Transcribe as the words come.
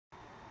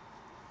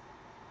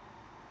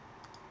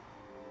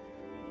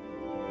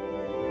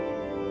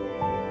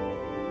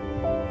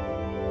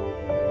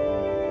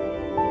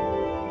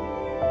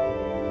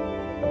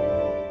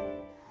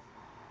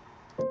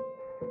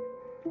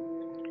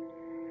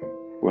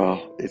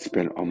Well, it's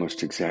been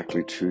almost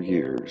exactly 2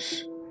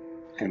 years,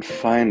 and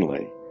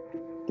finally,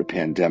 the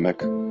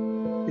pandemic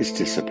is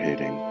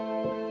dissipating.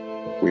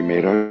 We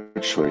made our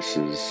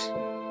choices,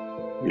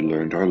 we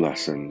learned our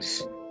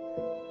lessons,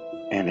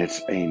 and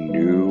it's a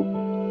new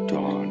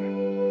dawn.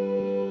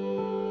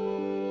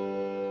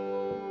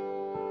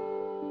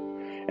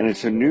 And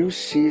it's a new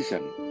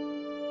season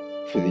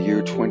for the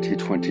year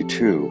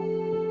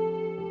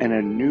 2022, and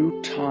a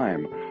new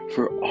time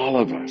for all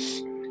of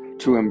us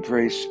to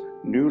embrace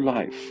new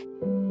life,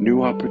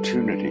 new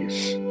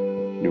opportunities,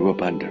 new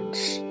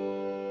abundance.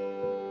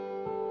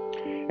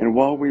 And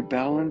while we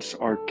balance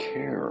our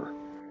care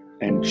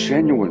and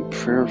genuine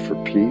prayer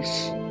for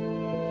peace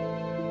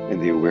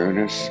and the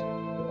awareness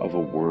of a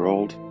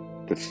world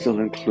that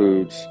still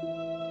includes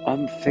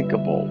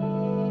unthinkable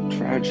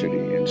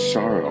tragedy and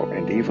sorrow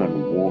and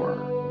even war,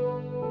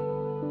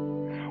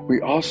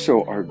 we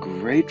also are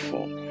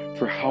grateful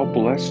for how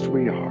blessed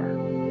we are.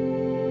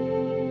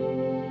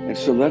 And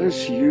so let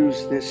us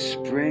use this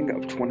spring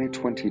of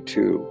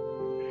 2022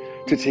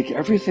 to take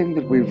everything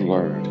that we've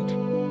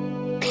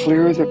learned,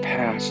 clear the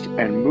past,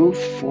 and move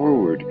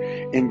forward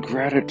in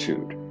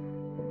gratitude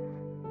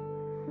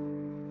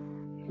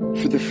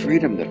for the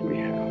freedom that we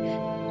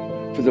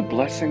have, for the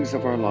blessings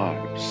of our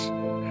lives,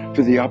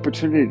 for the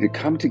opportunity to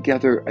come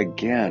together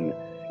again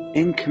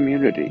in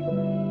community,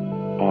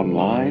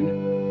 online,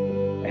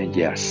 and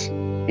yes,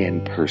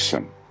 in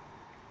person.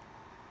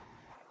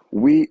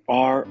 We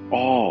are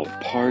all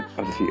part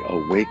of the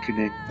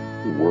awakening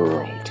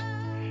world,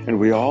 and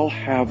we all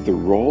have the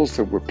roles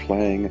that we're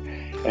playing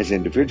as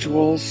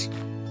individuals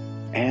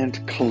and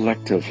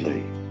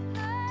collectively.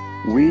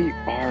 We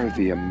are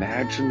the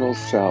imaginal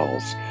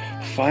cells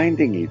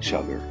finding each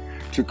other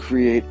to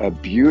create a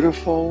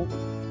beautiful,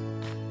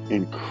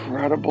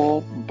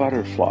 incredible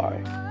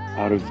butterfly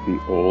out of the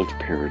old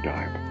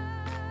paradigm.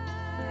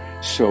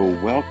 So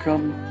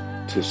welcome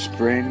to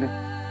spring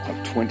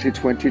of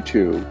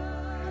 2022.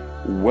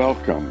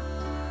 Welcome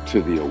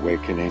to the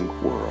awakening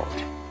world.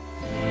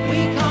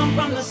 We come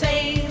from the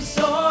same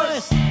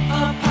source,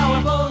 a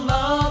powerful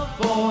love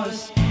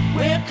force.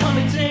 We're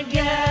coming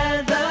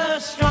together,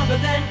 stronger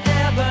than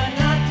ever,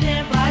 not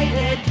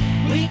divided.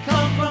 We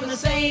come from the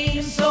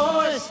same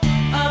source,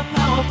 a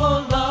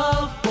powerful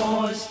love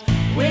force.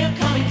 We're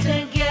coming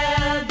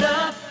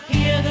together,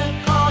 hear the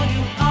call,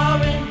 you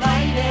are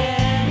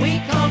invited. We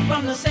come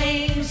from the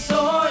same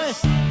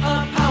source,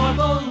 a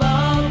powerful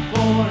love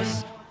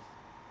force.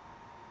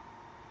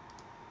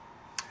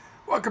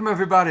 Welcome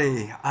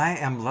everybody. I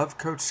am Love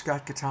Coach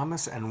Scott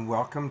Katamas, and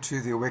welcome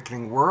to the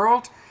Awakening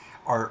World,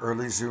 our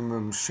early Zoom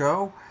room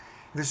show.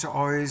 This is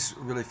always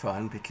really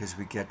fun because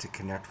we get to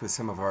connect with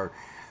some of our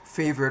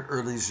favorite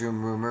early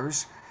Zoom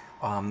roomers.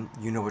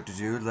 You know what to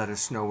do. Let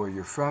us know where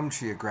you're from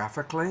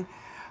geographically.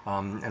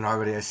 And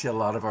already I see a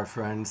lot of our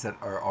friends that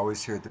are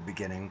always here at the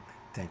beginning.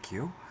 Thank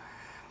you.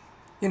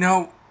 You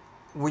know,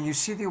 when you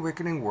see the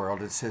Awakening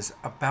World, it says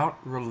about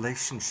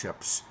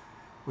relationships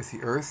with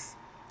the earth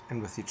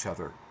and with each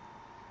other.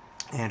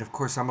 And of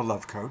course, I'm a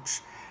love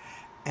coach,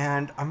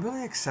 and I'm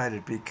really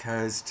excited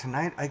because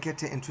tonight I get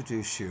to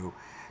introduce you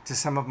to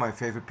some of my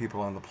favorite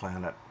people on the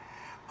planet,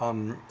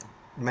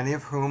 many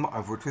of whom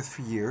I've worked with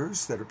for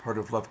years that are part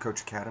of Love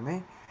Coach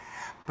Academy,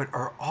 but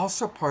are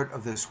also part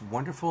of this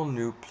wonderful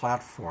new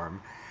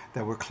platform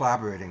that we're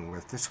collaborating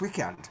with this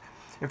weekend.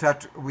 In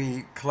fact,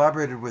 we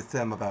collaborated with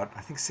them about,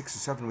 I think, 6 or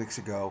 7 weeks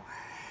ago,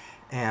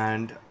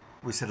 and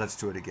we said, let's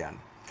do it again.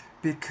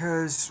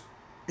 Because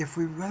if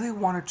we really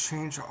want to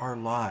change our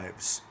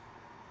lives,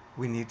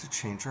 we need to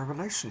change our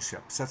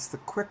relationships. That's the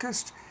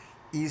quickest,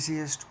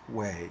 easiest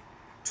way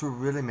to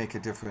really make a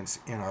difference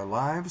in our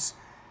lives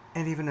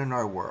and even in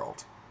our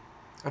world.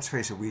 Let's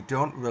face it, we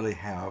don't really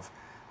have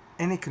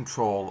any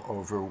control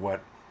over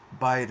what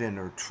Biden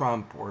or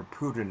Trump or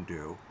Putin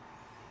do,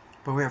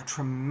 but we have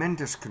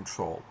tremendous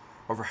control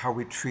over how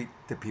we treat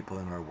the people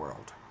in our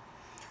world.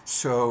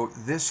 So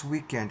this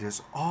weekend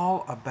is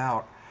all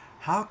about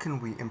how can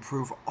we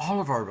improve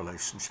all of our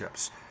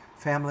relationships,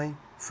 family,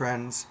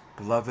 friends,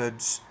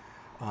 beloveds,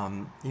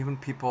 even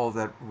people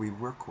that we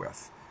work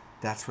with.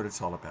 That's what it's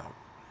all about.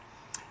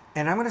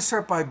 And I'm going to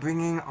start by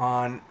bringing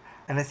on,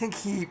 and I think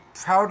he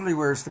proudly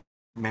wears the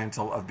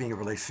mantle of being a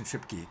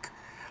relationship geek.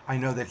 I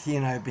know that he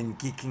and I have been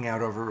geeking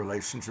out over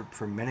relationship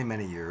for many,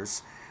 many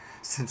years,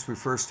 since we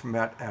first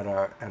met at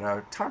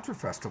a Tantra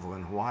festival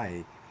in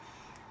Hawaii.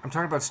 I'm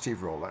talking about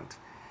Steve Rowland.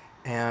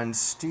 And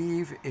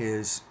Steve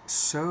is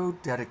so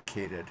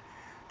dedicated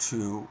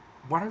to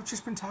what I've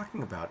just been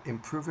talking about,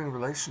 improving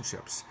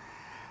relationships,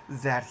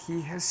 that he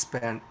has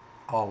spent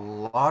a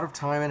lot of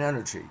time and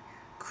energy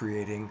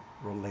creating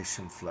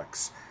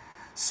RelationFlix.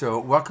 So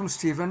welcome,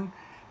 Stephen.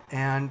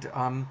 And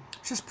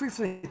just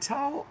briefly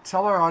tell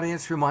our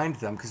audience,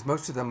 remind them, because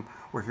most of them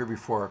were here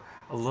before,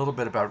 a little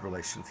bit about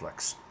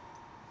RelationFlix.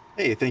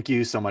 Hey, thank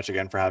you so much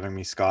again for having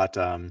me, Scott.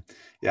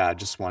 Yeah, I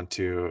just want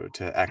to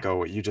echo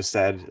what you just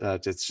said.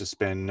 It's just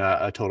been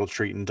a total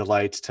treat and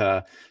delight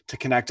to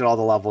connect at all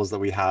the levels that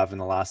we have in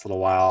the last little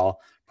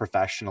while,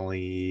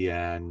 professionally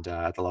and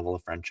at the level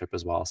of friendship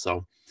as well.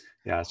 So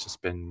yeah, it's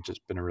just been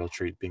a real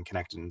treat being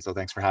connected. And so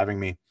thanks for having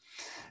me.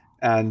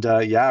 And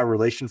yeah,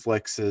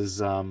 RelationFlix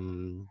is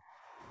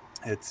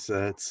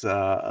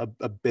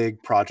a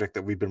big project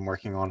that we've been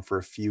working on for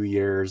a few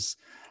years.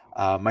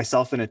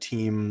 Myself and a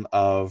team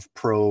of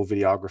pro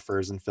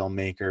videographers and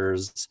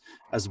filmmakers,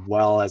 as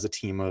well as a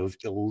team of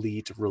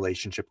elite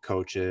relationship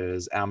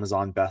coaches,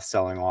 Amazon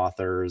best-selling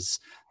authors,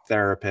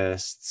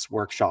 therapists,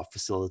 workshop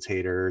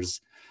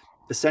facilitators,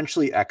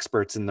 essentially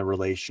experts in the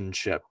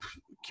relationship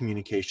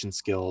communication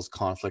skills,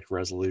 conflict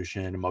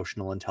resolution,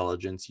 emotional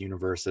intelligence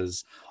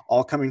universes,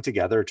 all coming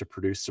together to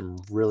produce some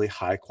really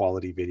high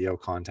quality video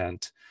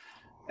content.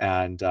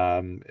 And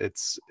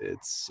it's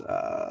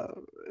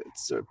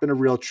been a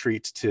real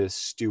treat to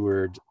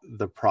steward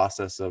the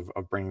process of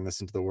bringing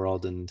this into the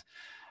world. And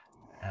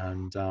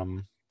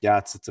yeah,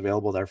 it's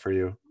available there for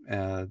you.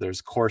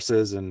 There's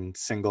courses and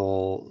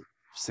single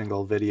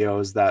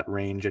videos that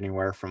range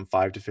anywhere from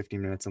 5 to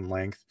 15 minutes in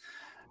length,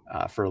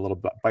 for a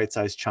little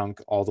bite-sized chunk,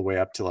 all the way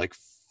up to like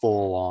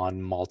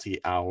full-on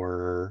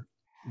multi-hour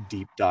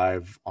deep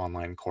dive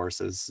online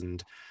courses.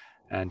 And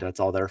it's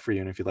all there for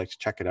you. And if you'd like to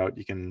check it out,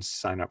 you can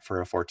sign up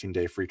for a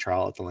 14-day free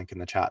trial at the link in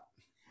the chat.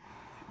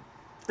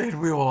 And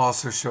we will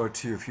also show it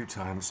to you a few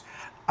times.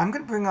 I'm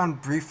going to bring on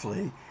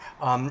briefly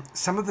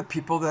some of the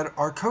people that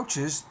are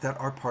coaches that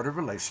are part of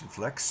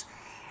RelationFlix.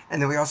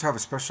 And then we also have a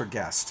special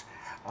guest.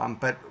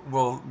 But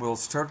we'll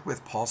start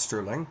with Paul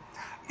Sterling.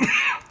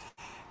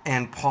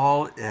 And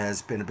Paul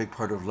has been a big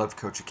part of Love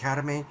Coach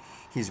Academy.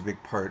 He's a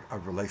big part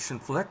of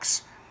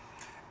RelationFlix.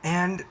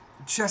 And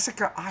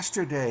Jessica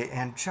Osterday.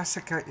 And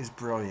Jessica is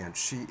brilliant.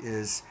 She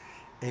is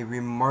a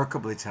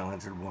remarkably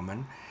talented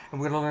woman.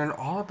 And we're going to learn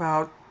all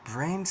about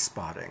brain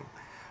spotting.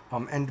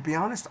 And to be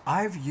honest,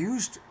 I've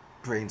used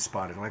brain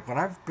spotting. Like when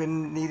I've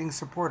been needing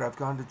support, I've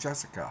gone to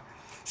Jessica.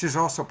 She's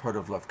also part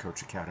of Love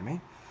Coach Academy.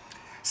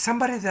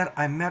 Somebody that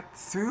I met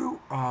through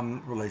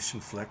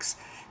RelationFlix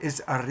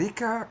is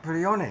Arika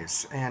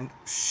Briones, and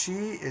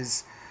she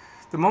is,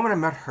 the moment I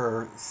met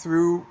her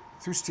through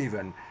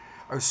Stephen,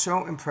 I was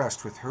so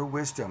impressed with her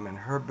wisdom and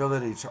her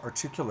ability to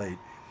articulate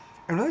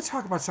and really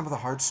talk about some of the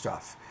hard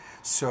stuff.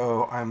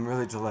 So I'm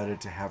really delighted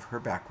to have her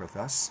back with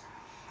us.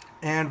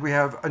 And we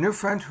have a new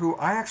friend who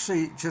I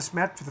actually just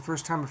met for the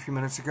first time a few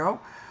minutes ago,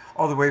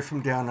 all the way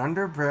from down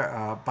under,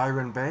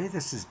 Byron Bay.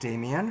 This is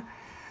Damien.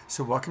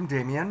 So welcome,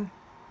 Damien.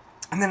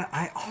 And then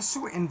I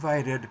also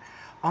invited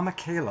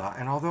Amakela,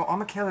 and although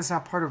Amakela is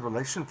not part of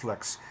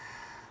RelationFlix,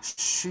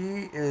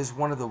 she is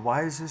one of the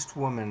wisest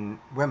women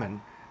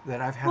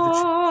that I've had the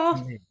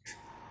chance to meet.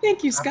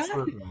 Thank you, Scott.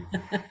 Absolutely.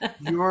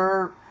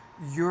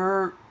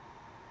 Your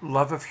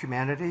love of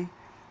humanity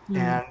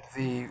and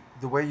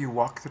the way you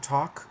walk the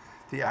talk,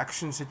 the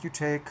actions that you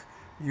take,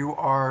 you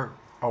are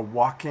a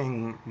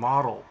walking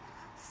model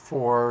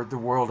for the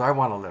world I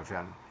want to live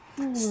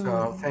in.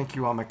 So thank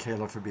you,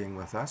 Amakela, for being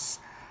with us.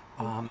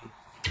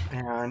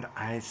 And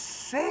I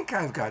think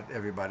I've got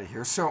everybody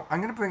here. So I'm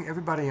going to bring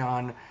everybody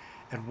on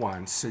at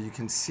once so you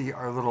can see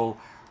our little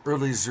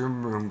early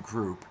Zoom room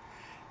group.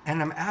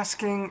 And I'm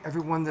asking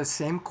everyone the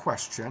same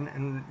question,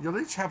 and you'll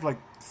each have like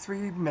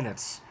 3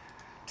 minutes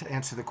to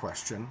answer the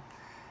question.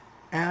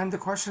 And the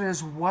question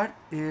is, what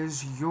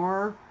is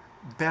your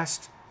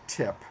best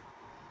tip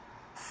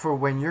for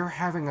when you're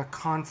having a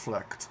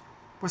conflict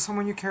with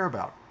someone you care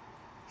about?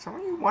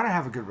 Someone you want to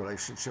have a good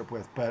relationship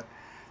with, but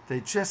they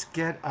just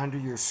get under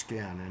your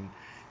skin.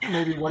 And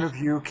maybe one of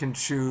you can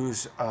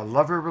choose a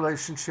lover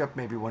relationship.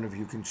 Maybe one of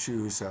you can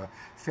choose a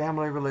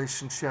family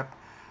relationship.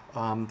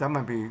 That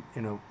might be,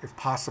 if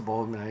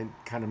possible, I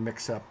kind of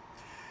mix up.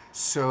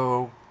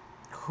 So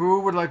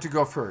who would like to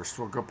go first?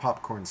 We'll go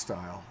popcorn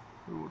style.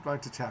 Who would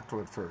like to tackle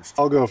it first?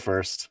 I'll go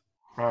first.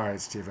 All right,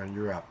 Stephen,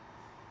 you're up.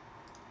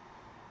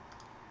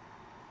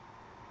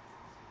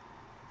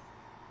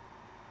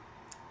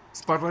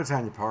 Spotlight's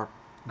on you, Par.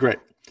 Great.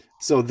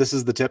 So this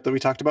is the tip that we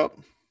talked about?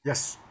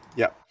 Yes.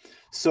 Yeah.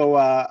 So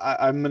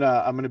I'm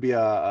gonna be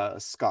a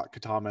Scott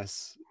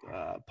Katamas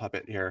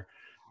puppet here,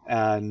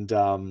 and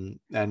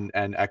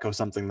echo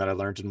something that I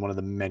learned in one of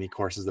the many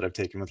courses that I've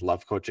taken with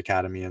Love Coach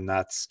Academy, and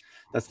that's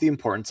the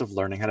importance of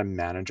learning how to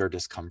manage our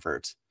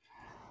discomfort.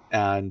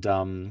 And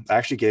I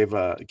actually gave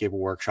a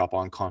workshop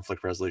on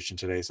conflict resolution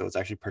today, so it's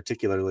actually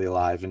particularly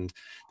alive. And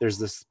there's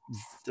this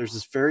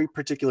very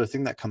particular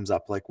thing that comes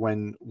up, like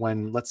when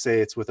let's say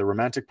it's with a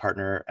romantic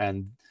partner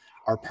and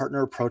our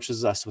partner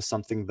approaches us with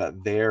something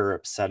that they're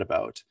upset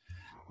about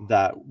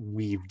that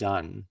we've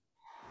done,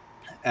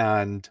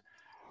 and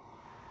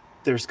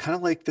there's kind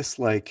of like this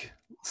like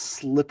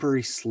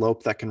slippery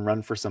slope that can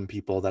run for some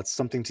people. That's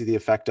something to the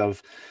effect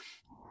of,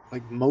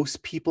 like,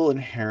 most people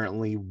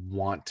inherently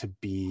want to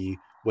be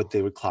what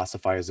they would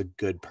classify as a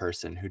good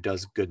person who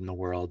does good in the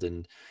world,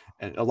 and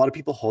a lot of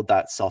people hold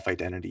that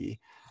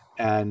self-identity.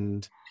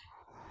 And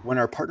when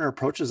our partner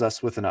approaches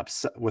us with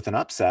an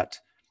upset,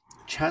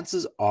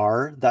 chances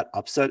are that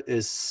upset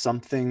is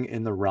something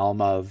in the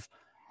realm of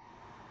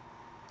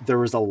there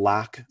was a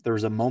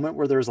moment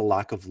where there was a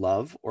lack of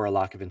love or a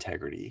lack of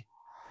integrity.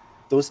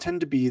 Those tend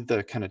to be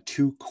the kind of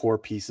two core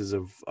pieces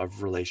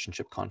of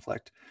relationship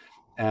conflict.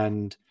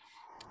 And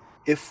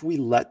if we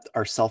let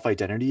our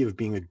self-identity of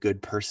being a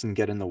good person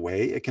get in the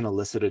way, it can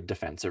elicit a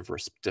defensive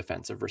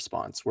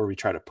response where we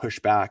try to push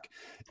back,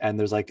 and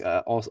there's like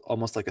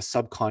almost like a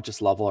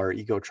subconscious level our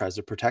ego tries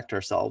to protect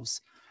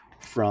ourselves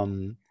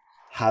from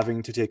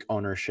having to take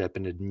ownership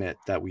and admit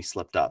that we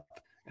slipped up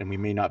and we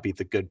may not be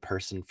the good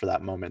person for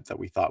that moment that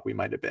we thought we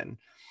might have been.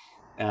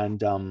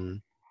 And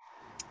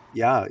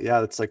yeah,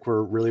 it's like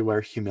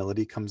where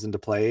humility comes into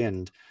play,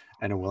 and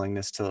a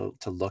willingness to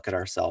look at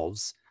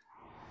ourselves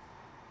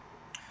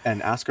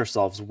and ask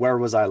ourselves, where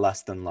was I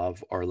less than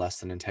love or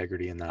less than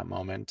integrity in that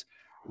moment,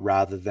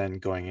 rather than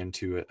going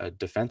into a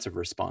defensive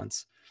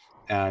response.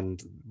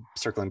 And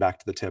circling back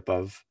to the tip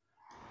of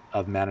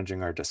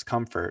managing our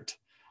discomfort,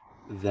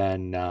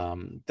 then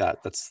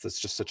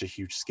that's just such a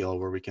huge skill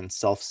where we can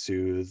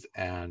self-soothe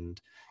and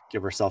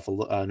give ourselves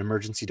an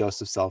emergency dose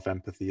of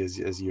self-empathy,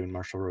 as you and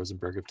Marshall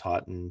Rosenberg have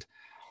taught, and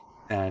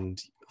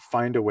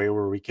find a way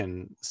where we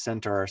can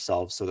center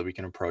ourselves so that we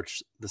can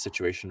approach the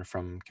situation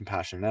from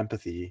compassion and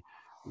empathy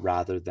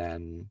rather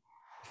than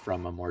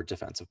from a more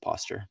defensive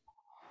posture.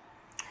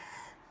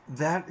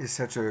 That is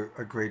such a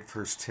great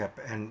first tip.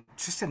 And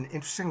just an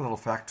interesting little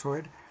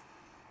factoid.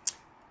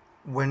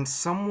 When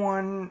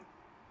someone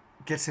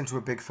gets into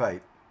a big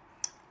fight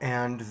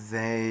and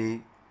they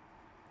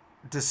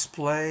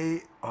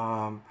display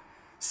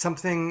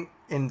something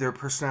in their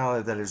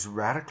personality that is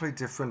radically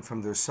different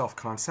from their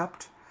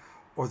self-concept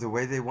or the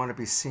way they want to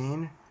be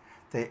seen,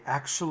 they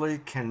actually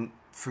can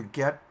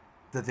forget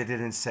that they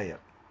didn't say it,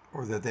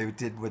 or that they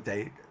did that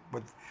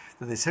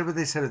they said what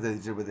they said, or they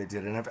did what they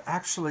did. And I've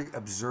actually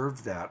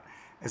observed that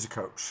as a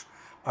coach.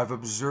 I've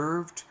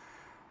observed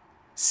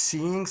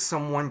seeing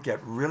someone get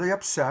really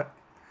upset,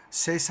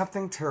 say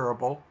something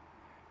terrible,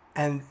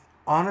 and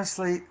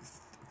honestly,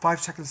 5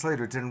 seconds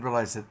later, didn't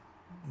realize that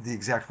the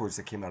exact words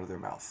that came out of their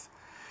mouth.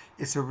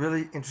 It's a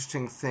really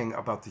interesting thing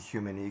about the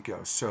human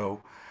ego.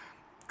 So,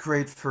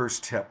 great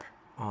first tip.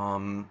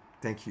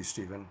 Thank you,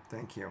 Stephen.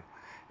 Thank you.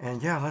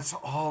 And yeah, let's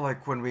all,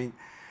 like, when we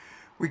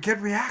get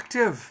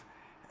reactive,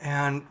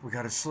 and we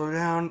got to slow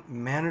down,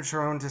 manage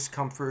our own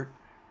discomfort,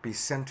 be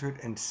centered,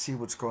 and see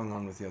what's going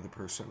on with the other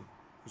person.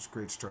 It was a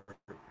great start.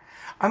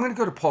 I'm going to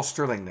go to Paul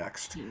Sterling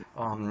next.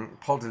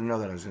 Paul didn't know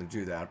that I was going to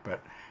do that,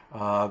 but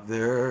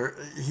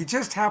he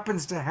just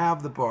happens to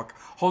have the book.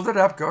 Hold it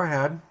up. Go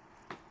ahead.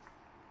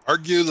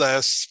 Argue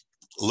less,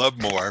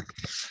 love more.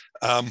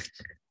 And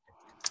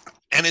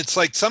it's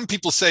like some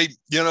people say,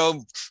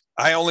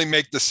 I only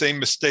make the same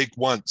mistake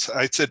once.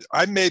 I said,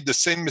 I made the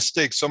same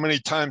mistake so many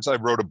times I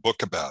wrote a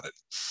book about it.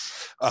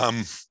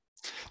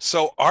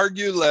 So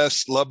argue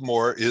less, love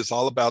more is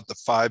all about the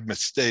 5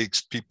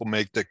 mistakes people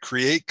make that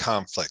create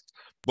conflict.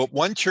 But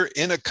once you're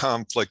in a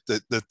conflict,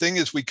 the thing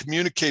is we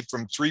communicate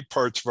from 3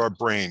 parts of our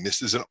brain.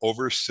 This is an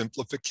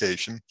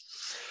oversimplification,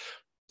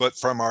 but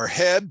from our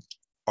head,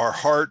 our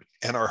heart,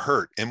 and our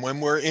hurt. And when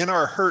we're in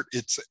our hurt,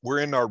 we're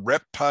in our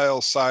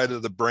reptile side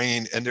of the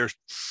brain, and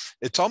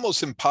it's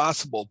almost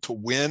impossible to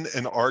win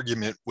an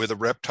argument with a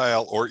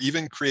reptile or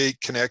even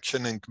create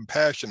connection and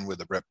compassion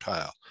with a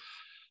reptile.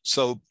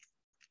 So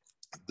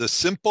the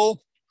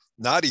simple,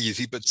 not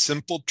easy, but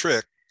simple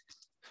trick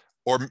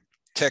or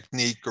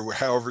technique, or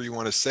however you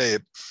want to say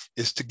it,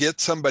 is to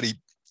get somebody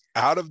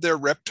out of their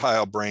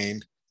reptile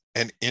brain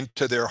and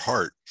into their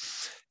heart.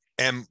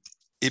 And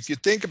if you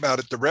think about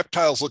it, the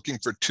reptile's looking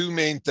for 2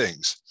 main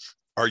things.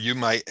 Are you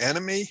my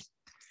enemy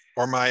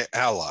or my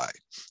ally?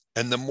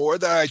 And the more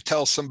that I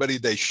tell somebody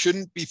they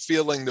shouldn't be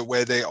feeling the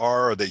way they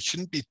are, or they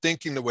shouldn't be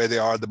thinking the way they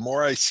are, the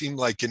more I seem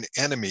like an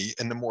enemy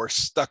and the more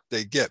stuck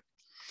they get.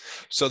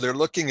 So they're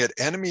looking at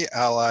enemy,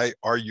 ally.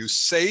 Are you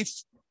safe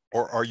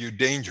or are you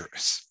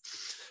dangerous?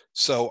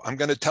 So I'm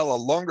going to tell a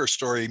longer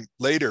story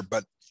later,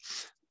 but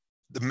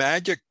the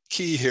magic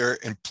key here,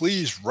 and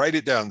please write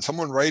it down.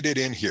 Someone write it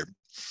in here.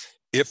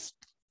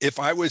 If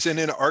I was in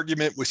an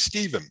argument with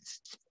Stephen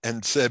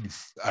and said,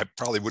 I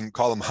probably wouldn't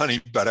call him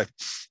honey, but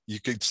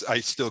I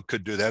still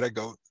could do that. I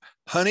go,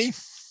 honey,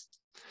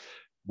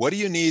 what do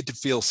you need to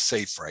feel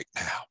safe right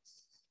now?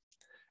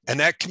 And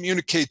that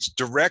communicates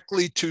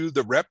directly to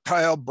the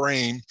reptile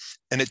brain,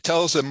 and it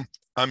tells them,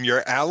 I'm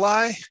your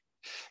ally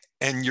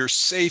and your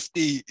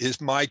safety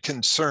is my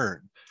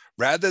concern.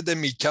 Rather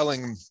than me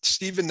telling them,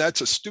 Stephen,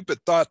 that's a stupid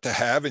thought to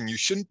have, and you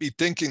shouldn't be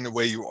thinking the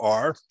way you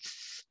are,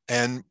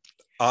 and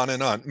on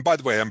and on. And by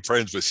the way, I'm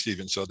friends with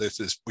Stephen, so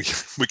we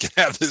can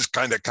have this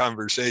kind of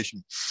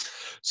conversation.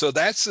 So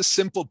that's the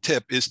simple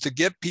tip, is to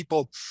get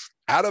people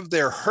out of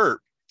their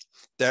hurt,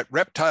 that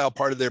reptile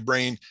part of their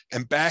brain,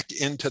 and back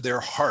into their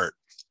heart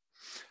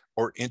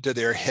or into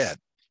their head.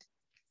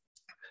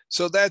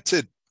 So that's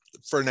it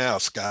for now,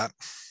 Scott.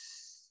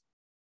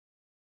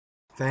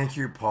 Thank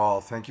you,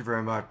 Paul. Thank you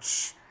very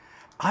much.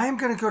 I'm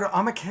going to go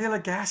to Michaela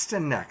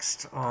Gaston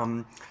next.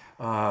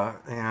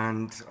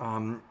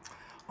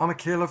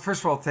 Michaela,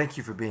 first of all, thank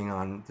you for being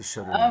on the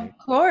show tonight.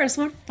 Of course,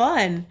 what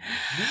fun.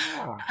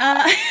 Yeah.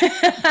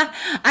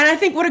 And I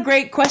think what a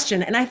great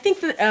question. And I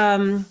think that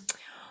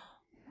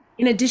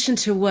in addition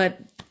to what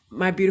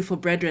my beautiful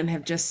brethren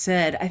have just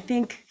said, I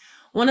think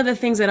one of the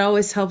things that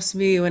always helps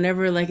me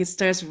whenever like it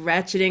starts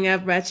ratcheting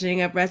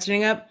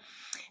up,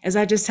 is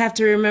I just have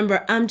to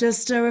remember I'm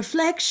just a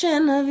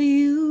reflection of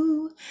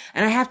you.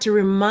 And I have to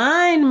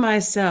remind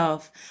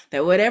myself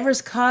that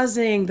whatever's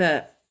causing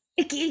the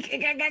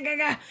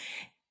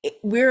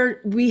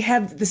we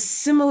have the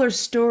similar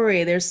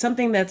story. There's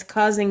something that's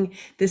causing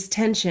this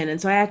tension,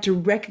 and so I have to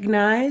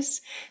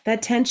recognize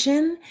that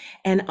tension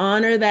and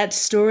honor that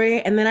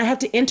story, and then I have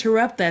to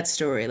interrupt that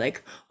story,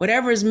 like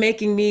whatever is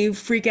making me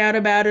freak out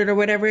about it or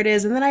whatever it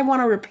is, and then I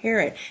want to repair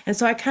it. And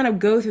so I kind of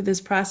go through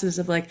this process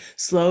of like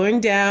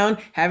slowing down,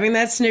 having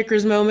that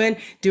Snickers moment,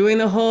 doing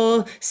the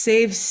whole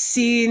save,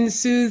 scene,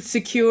 soothe,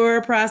 secure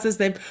process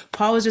that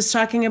Paul was just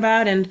talking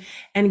about,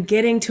 and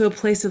getting to a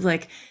place of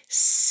like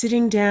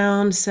sitting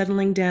down,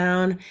 settling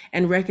down,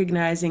 and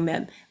recognizing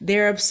that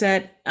they're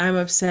upset, I'm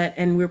upset,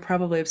 and we're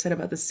probably upset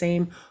about the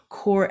same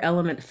core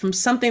element from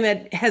something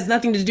that has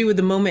nothing to do with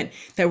the moment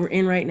that we're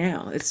in right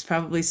now. It's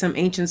probably some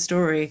ancient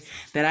story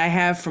that I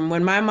have from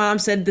when my mom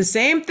said the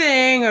same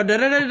thing, or da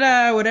da da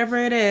da, whatever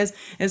it is.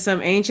 It's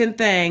some ancient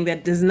thing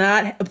that does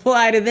not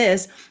apply to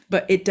this,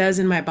 but it does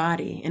in my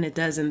body, and it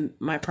does in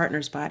my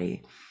partner's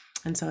body.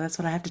 And so that's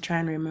what I have to try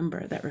and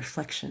remember, that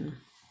reflection.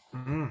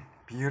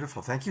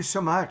 Beautiful. Thank you so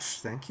much.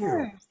 Thank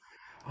you.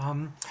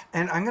 And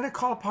I'm going to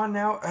call upon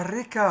now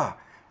Erika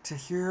to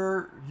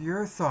hear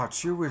your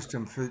thoughts, your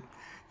wisdom for,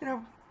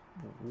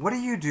 what do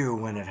you do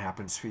when it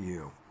happens for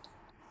you?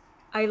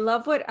 I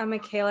love what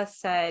Michaela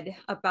said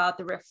about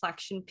the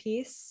reflection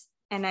piece.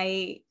 And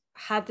I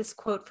had this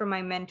quote from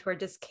my mentor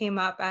just came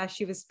up as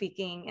she was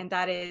speaking, and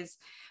that is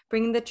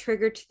bring the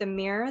trigger to the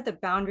mirror, the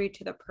boundary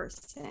to the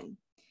person.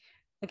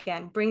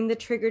 Again, bring the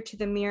trigger to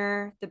the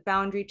mirror, the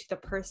boundary to the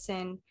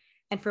person.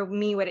 And for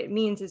me, what it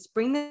means is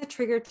bring the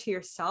trigger to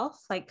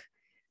yourself. Like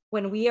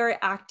when we are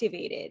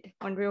activated,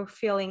 when we're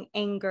feeling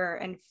anger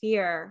and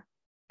fear,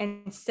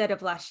 instead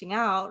of lashing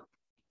out,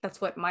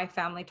 that's what my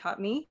family taught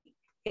me,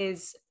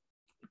 is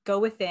go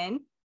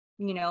within,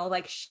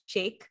 like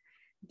shake,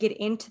 get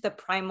into the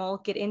primal,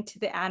 get into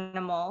the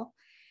animal,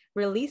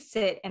 release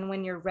it. And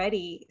when you're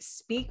ready,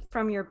 speak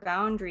from your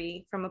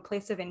boundary, from a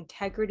place of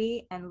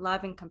integrity and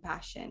love and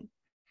compassion.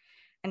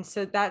 And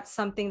so that's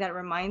something that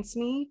reminds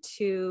me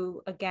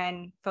to,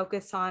 again,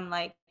 focus on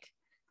like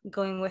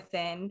going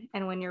within.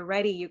 And when you're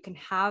ready, you can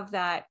have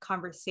that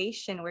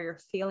conversation where you're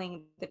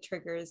feeling the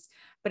triggers,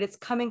 but it's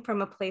coming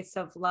from a place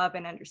of love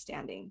and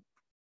understanding.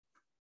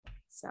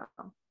 So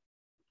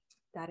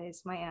that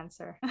is my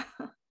answer.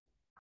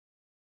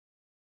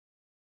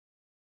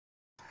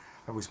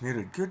 I was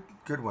muted.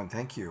 Good one.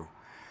 Thank you.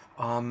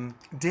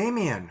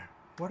 Damien,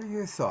 what are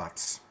your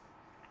thoughts?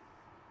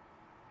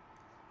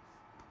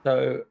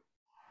 So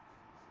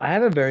I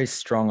have a very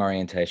strong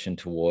orientation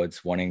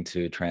towards wanting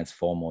to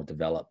transform or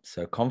develop.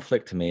 So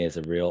conflict to me is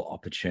a real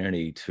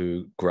opportunity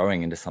to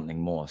growing into something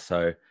more.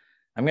 So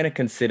I'm going to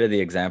consider the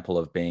example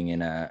of being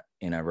in a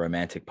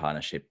romantic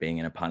partnership, being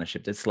in a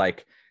partnership that's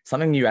like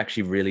something you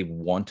actually really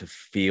want to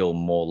feel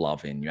more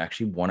love in. You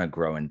actually want to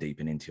grow and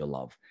deepen into your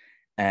love.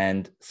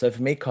 And so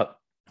for me,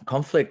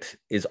 conflict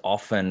is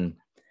often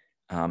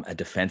a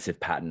defensive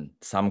pattern,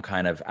 some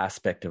kind of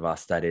aspect of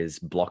us that is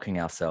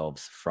blocking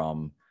ourselves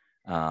from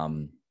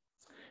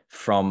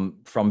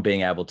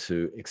being able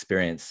to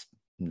experience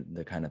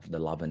the kind of the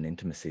love and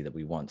intimacy that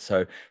we want.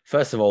 So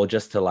first of all,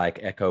 just to like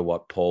echo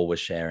what Paul was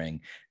sharing,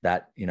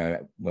 that,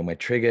 when we're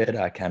triggered,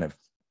 our kind of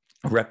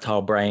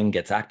reptile brain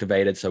gets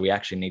activated. So we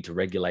actually need to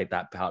regulate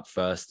that part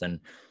first.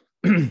 And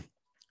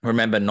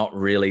remember not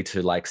really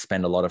to like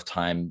spend a lot of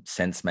time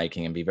sense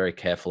making and be very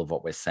careful of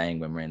what we're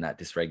saying when we're in that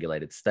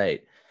dysregulated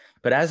state.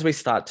 But as we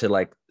start to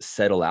like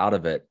settle out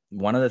of it,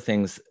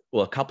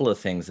 a couple of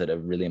things that are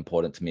really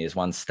important to me is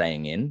one,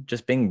 staying in,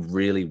 just being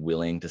really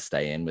willing to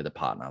stay in with a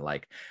partner.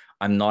 Like,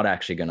 I'm not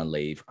actually going to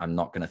leave. I'm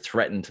not going to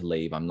threaten to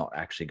leave. I'm not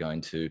actually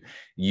going to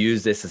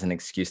use this as an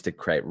excuse to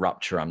create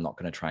rupture. I'm not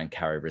going to try and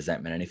carry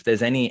resentment. And if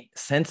there's any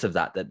sense of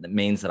that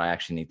means that I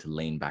actually need to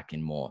lean back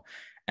in more.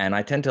 And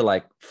I tend to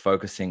like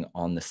focusing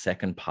on the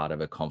second part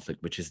of a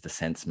conflict, which is the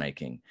sense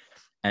making.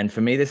 And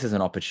for me, this is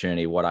an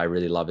opportunity. What I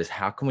really love is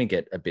how can we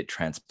get a bit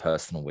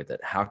transpersonal with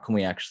it? How can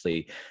we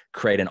actually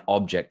create an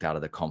object out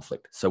of the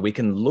conflict? So we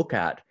can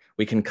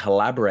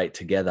collaborate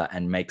together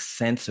and make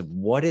sense of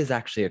what is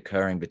actually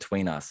occurring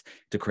between us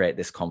to create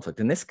this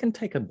conflict. And this can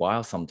take a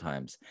while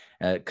sometimes,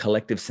 a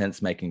collective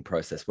sense-making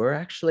process. We're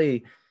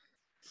actually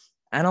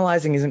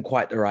analyzing isn't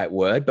quite the right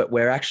word, but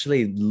we're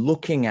actually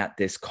looking at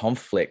this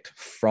conflict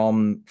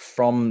from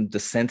the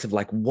sense of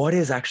like, what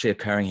is actually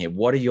occurring here?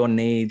 What are your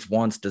needs,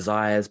 wants,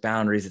 desires,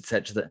 boundaries,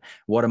 etc.?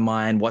 What are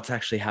mine? What's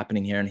actually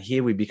happening here? And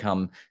here we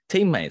become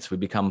teammates. We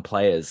become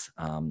players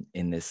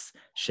in this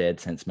shared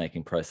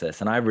sense-making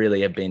process. And I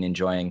really have been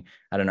enjoying,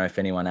 I don't know if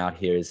anyone out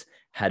here has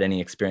had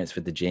any experience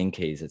with the gene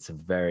keys. It's a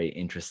very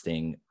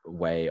interesting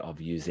way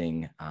of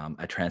using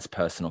a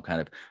transpersonal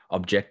kind of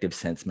objective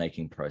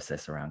sense-making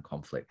process around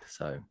conflict.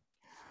 So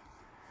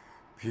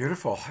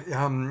Beautiful.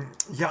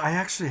 Yeah, I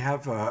actually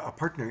have a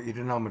partner,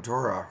 Eden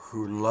Almadora,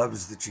 who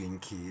loves the gene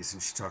keys,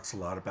 and she talks a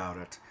lot about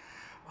it.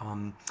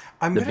 I'm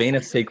The gonna,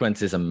 Venus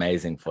sequence is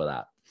amazing for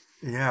that.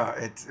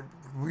 yeah,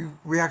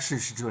 we actually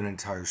should do an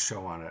entire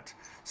show on it.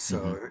 Hmm.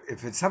 So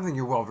if it's something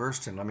you're well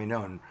versed in, let me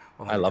know and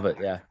we'll I have you love come it.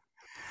 back. Yeah.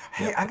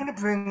 Hey, Yep. I'm going to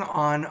bring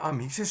on,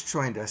 he just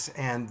joined us,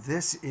 and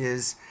this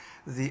is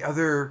the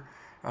other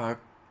uh,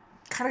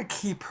 kind of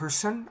key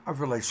person of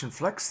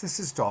RelationFlix. This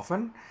is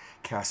Dolphin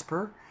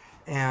Casper.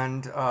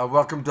 And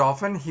welcome,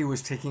 Dolphin. He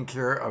was taking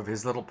care of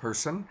his little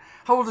person.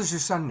 How old is your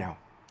son now?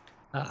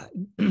 Uh,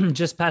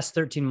 just past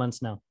 13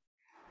 months now.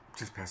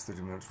 Just past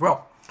 30 minutes.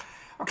 Well,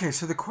 okay,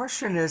 so the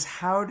question is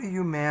how do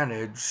you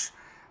manage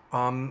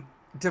um,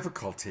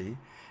 difficulty?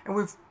 And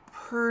we've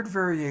heard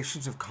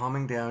variations of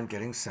calming down,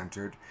 getting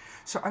centered.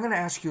 So I'm going to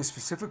ask you a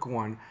specific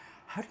one.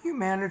 How do you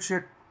manage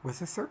it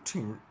with a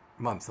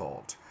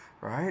 13-month-old,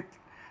 right?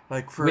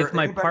 Like for With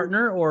my anybody,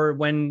 partner, or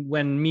when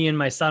me and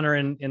my son are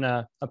in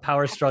a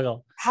power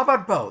struggle? how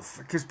about both?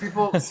 Because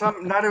people,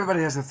 not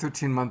everybody has a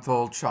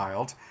 13-month-old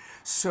child.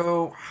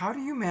 So how do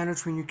you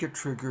manage when you get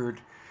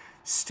triggered,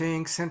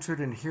 staying centered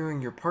and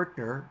hearing your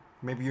partner?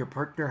 Maybe your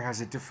partner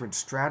has a different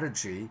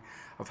strategy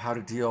of how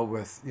to deal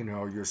with,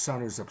 your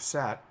son who's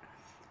upset.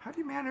 How do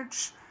you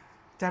manage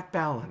that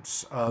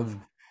balance of Hmm.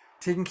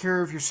 taking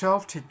care of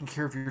yourself, taking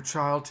care of your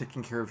child,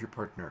 taking care of your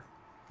partner?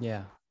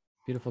 Yeah,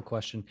 beautiful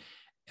question.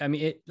 I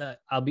mean,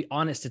 I'll be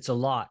honest, it's a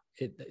lot.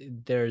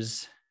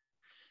 There's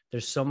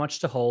so much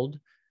to hold.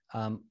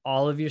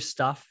 All of your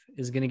stuff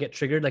is going to get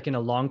triggered. Like in a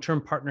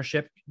long-term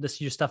partnership,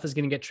 your stuff is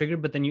going to get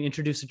triggered, but then you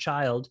introduce a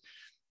child,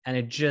 and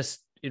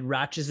it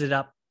ratchets it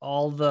up.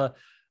 All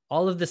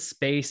of the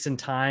space and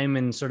time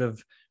and sort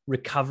of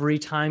recovery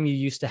time you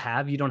used to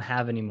have, you don't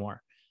have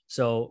anymore.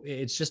 So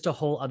it's just a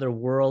whole other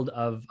world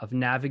of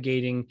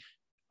navigating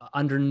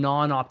under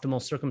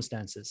non-optimal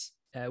circumstances,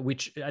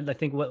 which I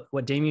think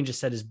what Damien just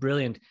said is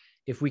brilliant.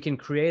 If we can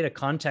create a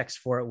context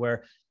for it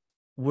where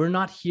we're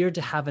not here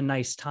to have a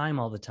nice time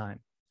all the time,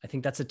 I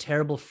think that's a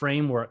terrible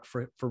framework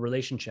for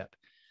relationship.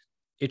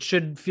 It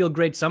should feel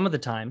great some of the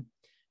time,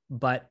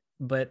 but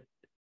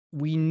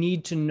we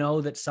need to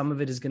know that some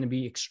of it is going to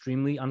be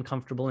extremely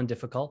uncomfortable and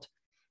difficult,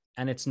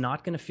 and it's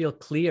not going to feel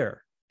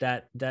clear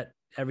that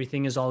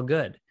everything is all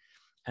good.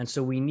 And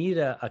so we need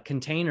a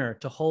container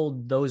to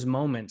hold those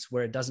moments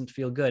where it doesn't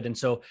feel good. And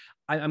so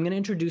I'm going to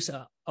introduce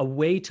a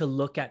way to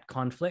look at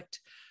conflict,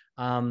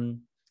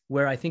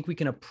 where I think we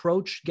can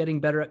approach getting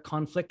better at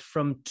conflict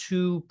from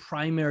two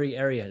primary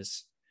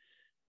areas: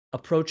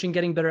 approaching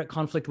getting better at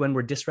conflict when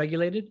we're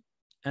dysregulated,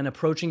 and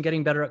approaching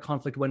getting better at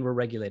conflict when we're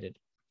regulated.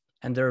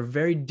 And there are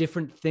very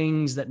different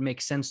things that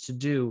make sense to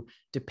do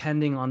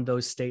depending on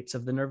those states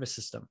of the nervous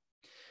system.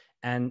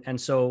 And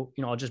so,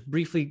 I'll just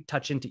briefly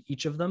touch into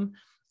each of them.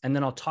 And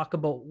then I'll talk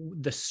about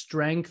the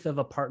strength of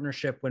a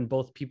partnership when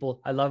both people,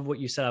 I love what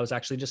you said. I was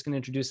actually just going to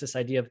introduce this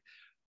idea of,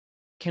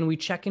 can we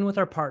check in with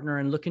our partner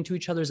and look into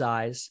each other's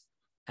eyes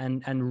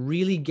and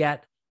really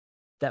get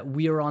that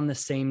we are on the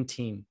same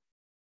team?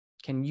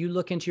 Can you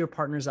look into your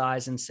partner's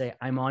eyes and say,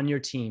 I'm on your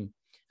team,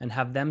 and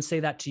have them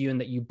say that to you,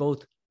 and that you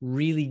both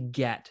really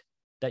get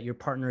that your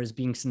partner is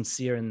being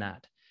sincere in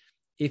that?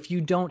 If you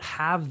don't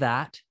have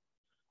that,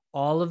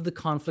 all of the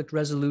conflict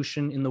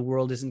resolution in the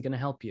world isn't going to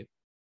help you,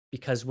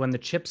 because when the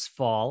chips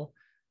fall,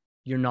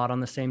 you're not on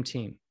the same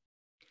team.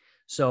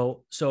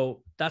 So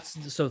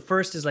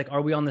first is like,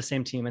 are we on the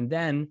same team? And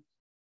then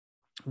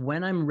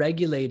when I'm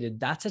regulated,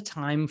 that's a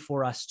time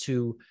for us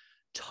to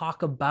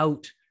talk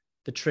about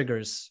the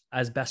triggers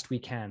as best we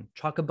can.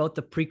 Talk about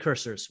the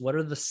precursors. What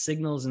are the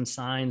signals and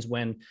signs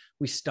when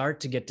we start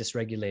to get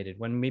dysregulated,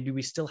 when maybe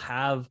we still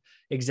have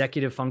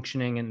executive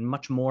functioning and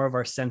much more of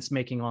our sense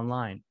making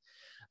online?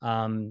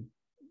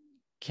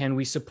 Can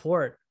we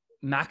support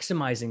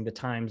maximizing the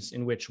times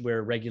in which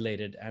we're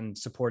regulated and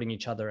supporting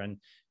each other and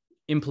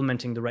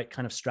implementing the right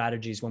kind of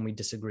strategies when we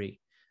disagree?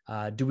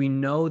 Do we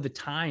know the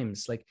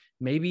times? Like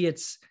maybe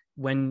it's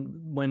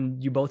when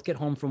you both get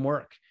home from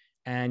work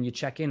and you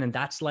check in, and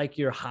that's like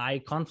your high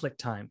conflict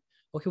time.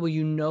 Okay, well,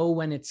 you know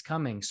when it's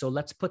coming. So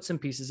let's put some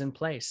pieces in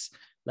place.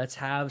 Let's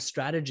have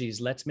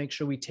strategies. Let's make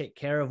sure we take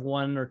care of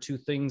one or two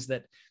things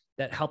that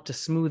help to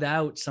smooth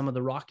out some of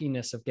the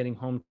rockiness of getting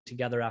home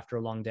together after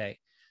a long day.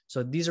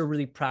 So these are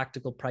really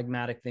practical,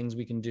 pragmatic things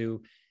we can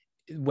do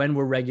when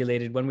we're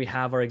regulated, when we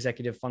have our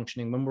executive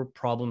functioning, when we're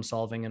problem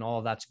solving, and all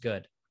of that's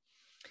good.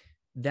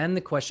 Then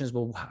the question is,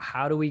 well,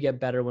 how do we get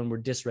better when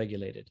we're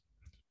dysregulated?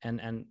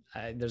 And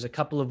there's a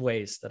couple of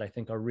ways that I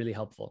think are really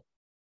helpful.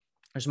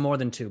 There's more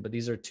than two, but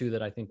these are two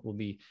that I think will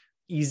be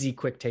easy,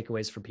 quick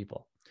takeaways for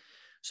people.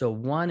 So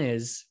one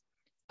is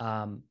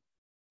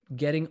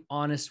getting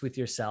honest with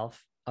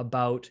yourself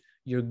about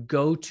your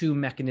go-to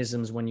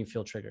mechanisms when you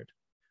feel triggered.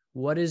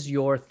 What is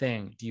your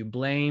thing? Do you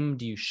blame?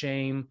 Do you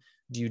shame?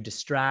 Do you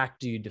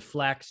distract? Do you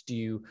deflect? Do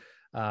you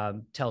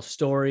tell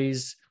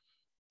stories?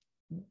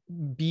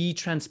 Be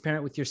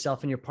transparent with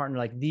yourself and your partner.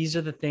 Like, these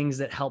are the things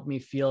that help me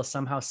feel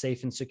somehow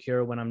safe and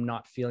secure when I'm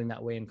not feeling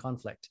that way in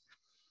conflict.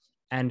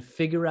 And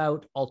figure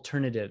out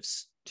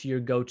alternatives to your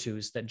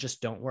go-tos that just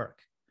don't work.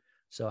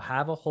 So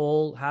have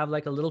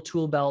like a little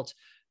tool belt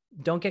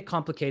don't get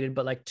complicated,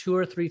 but like 2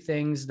 or 3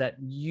 things that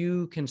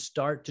you can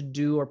start to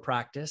do or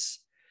practice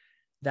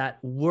that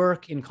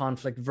work in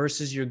conflict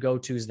versus your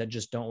go-tos that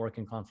just don't work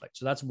in conflict.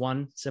 So that's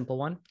one simple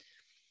one.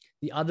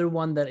 The other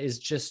one that is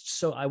just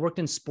so, I worked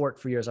in sport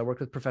for years. I worked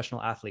with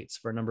professional athletes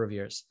for a number of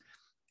years.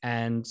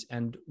 And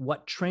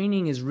what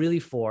training is really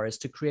for is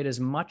to create as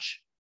much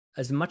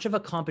of a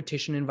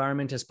competition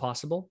environment as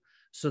possible,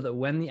 so that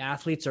when the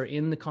athletes are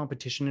in the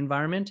competition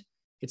environment,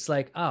 it's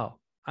like, oh,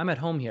 I'm at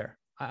home here.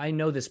 I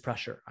know this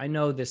pressure. I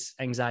know this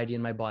anxiety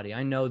in my body.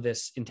 I know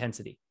this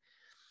intensity.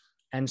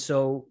 And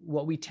so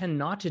what we tend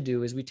not to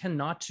do is we tend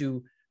not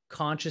to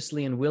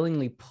consciously and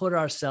willingly put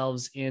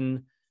ourselves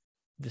in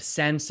the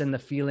sense and the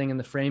feeling and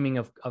the framing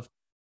of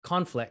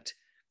conflict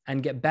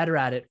and get better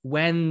at it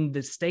when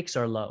the stakes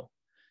are low.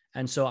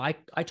 And so I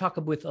talk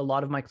with a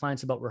lot of my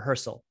clients about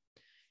rehearsal.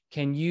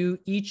 Can you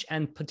each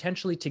and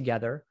potentially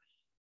together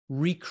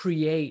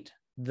recreate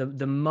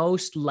the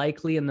most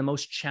likely and the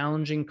most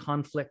challenging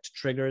conflict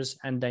triggers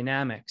and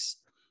dynamics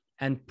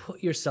and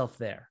put yourself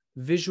there?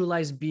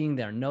 Visualize being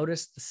there.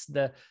 Notice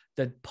the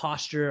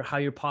posture, how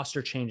your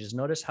posture changes.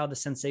 Notice how the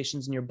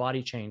sensations in your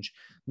body change.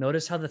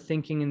 Notice how the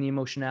thinking and the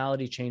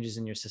emotionality changes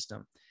in your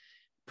system.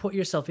 Put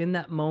yourself in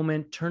that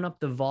moment, turn up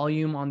the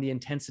volume on the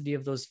intensity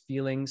of those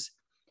feelings,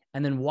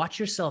 and then watch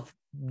yourself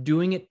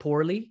doing it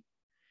poorly.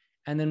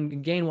 And then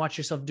again, watch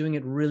yourself doing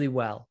it really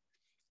well.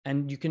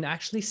 And you can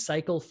actually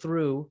cycle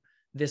through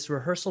this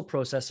rehearsal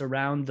process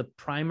around the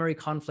primary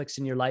conflicts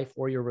in your life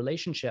or your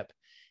relationship.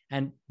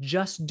 And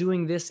just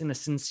doing this in a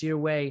sincere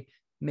way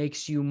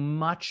makes you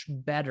much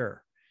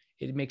better.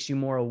 It makes you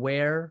more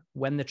aware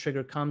when the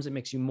trigger comes. It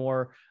makes you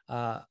more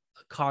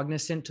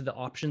cognizant to the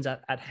options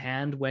at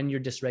hand when you're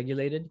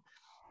dysregulated.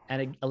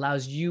 And it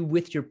allows you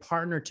with your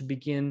partner to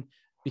begin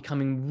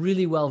becoming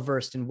really well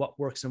versed in what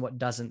works and what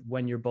doesn't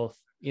when you're both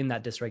in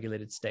that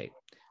dysregulated state.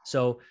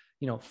 So,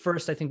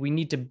 first, I think we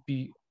need to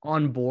be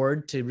on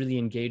board to really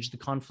engage the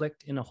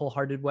conflict in a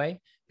wholehearted way,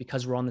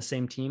 because we're on the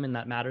same team and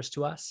that matters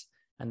to us,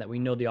 and that we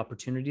know the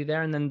opportunity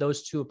there. And then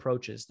those two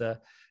approaches, the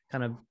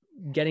kind of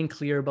getting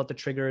clear about the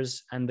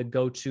triggers and the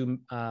go-to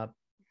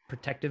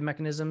protective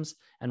mechanisms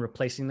and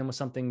replacing them with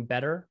something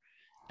better,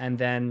 and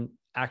then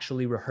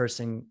actually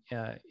rehearsing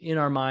in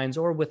our minds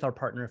or with our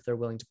partner if they're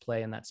willing to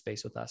play in that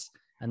space with us.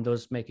 And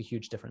those make a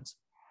huge difference.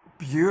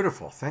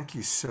 Beautiful. Thank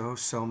you so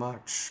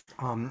much.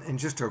 And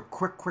just a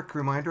quick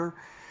reminder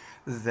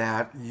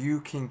that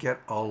you can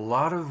get a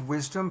lot of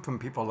wisdom from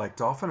people like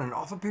Dolphin and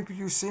all the people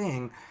you're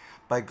seeing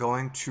by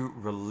going to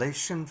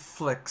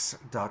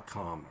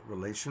RelationFlix.com.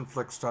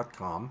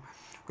 RelationFlix.com.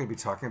 We're going to be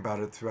talking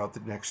about it throughout the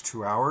next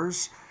 2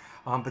 hours,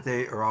 but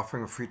they are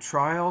offering a free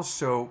trial.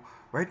 So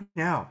right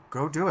now,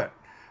 go do it.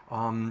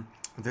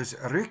 There's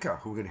Erika,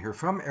 who we're going to hear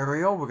from.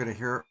 Ariel, we're going to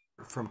hear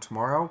from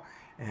tomorrow.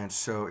 And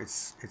so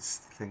it's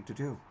the thing to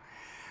do.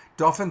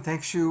 Dolphin,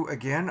 thanks you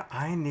again.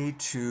 I need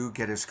to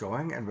get us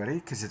going and ready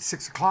because it's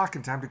 6 o'clock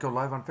and time to go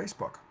live on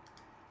Facebook.